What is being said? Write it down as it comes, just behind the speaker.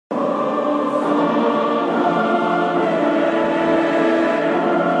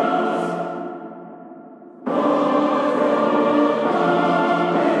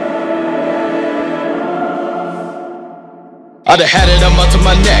I done had it up to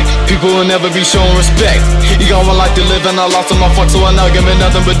my neck. People will never be showing respect. You got one life to live and I lost all my fuck, so I now give me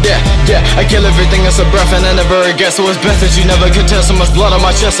nothing but death. Yeah, I kill everything that's a breath and I never regret. So it's best that you never contest. So much blood on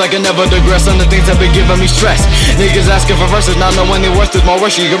my chest, I can never digress on the things that been giving me stress. Niggas asking for verses, not knowing their worth is my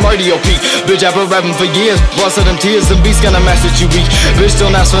worst. You can murder your peak. Bitch, I've been rapping for years. Plus of them tears and beats gonna match that you weak. Bitch,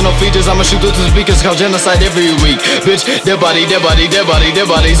 don't ask for no features. I'ma shoot through the speakers, call genocide every week. Bitch, dead body, dead body, dead body,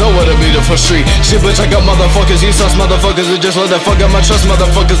 dead bodies. Oh, what a beautiful street. Shit, bitch, I got motherfuckers. You sus motherfuckers that just let that fuck up my trust.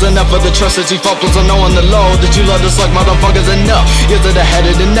 Motherfuckers enough for the trust that you fought plus I know on the low that you love to suck motherfuckers enough. Yes, that I had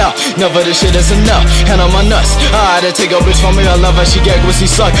it enough. Enough of this shit is enough. Hand on my nuts. I had to take a bitch from me. I love her. She gag when she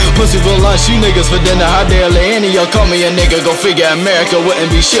suck. Pussy for lunch. You niggas for dinner. How dare lay any y'all call me a nigga? Go figure. America wouldn't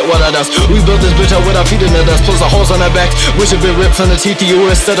be shit without us. We built this bitch up with our feet in the dust. Plus a holes on our backs. Wish it been ripped from the teeth of you.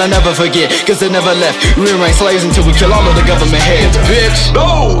 Instead I never forget. Cause they never left. We remain slaves until we kill all of the government heads. Bitch.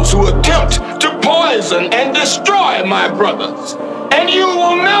 Those who attempt to poison and destroy my brothers. And you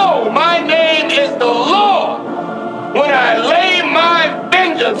will know my name is the Lord when I lay my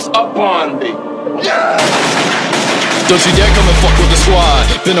vengeance upon thee. Don't you dare come and fuck with the squad.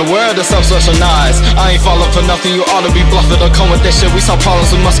 Been aware of the self-social eyes. I ain't falling for nothing, you ought to be bluffing. Don't come with that shit, we saw problems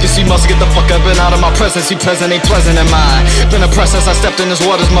with muskets. You must get the fuck up and out of my presence. You pleasant, ain't pleasant in mine. Been oppressed since I stepped in this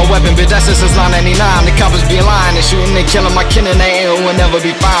water's my weapon. Bitch, that's since 999. The coppers be lying and shooting and killing my kin, and they ain't will never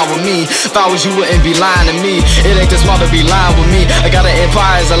be fine with me. If I was you, wouldn't be lying to me. It ain't this smart to be lying with me. I got an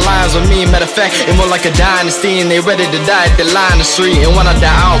empire as alliance with me. Matter of fact, it's more like a dynasty, and they ready to die at the line of the street. And when I die,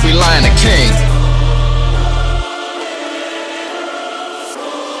 I'll be lying a king.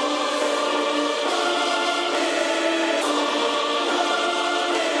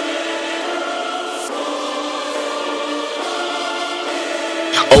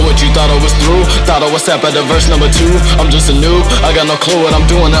 Oh, what you thought I was through? Thought I was set by the verse number 2. I'm just a noob, I got no clue what I'm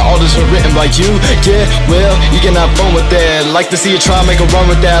doing, and all this was written by you. Yeah, well, you can have fun with that. Like to see you try and make a run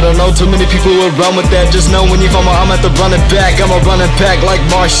with that. I don't know too many people will run with that. Just know when you fall, I'm at the running back. I'm a running back like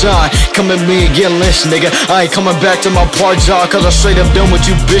Marshawn. Come at me and get lynched, nigga. I ain't coming back to my part jaw, cause I'm straight up done with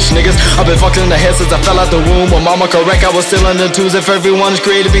you bitch niggas. I've been fucking in the head since I fell out the womb. When mama correct, I was still in the twos. If everyone's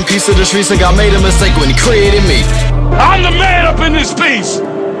creative in peace of the streets, and God made a mistake when he created me. I'm the man up in this piece.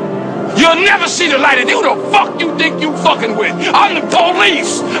 You'll never see the light of who the fuck you think you fucking with. I'm the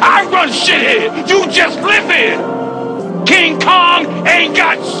police. I run shit here. You just live here. King Kong ain't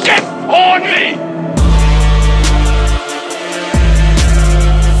got shit on me.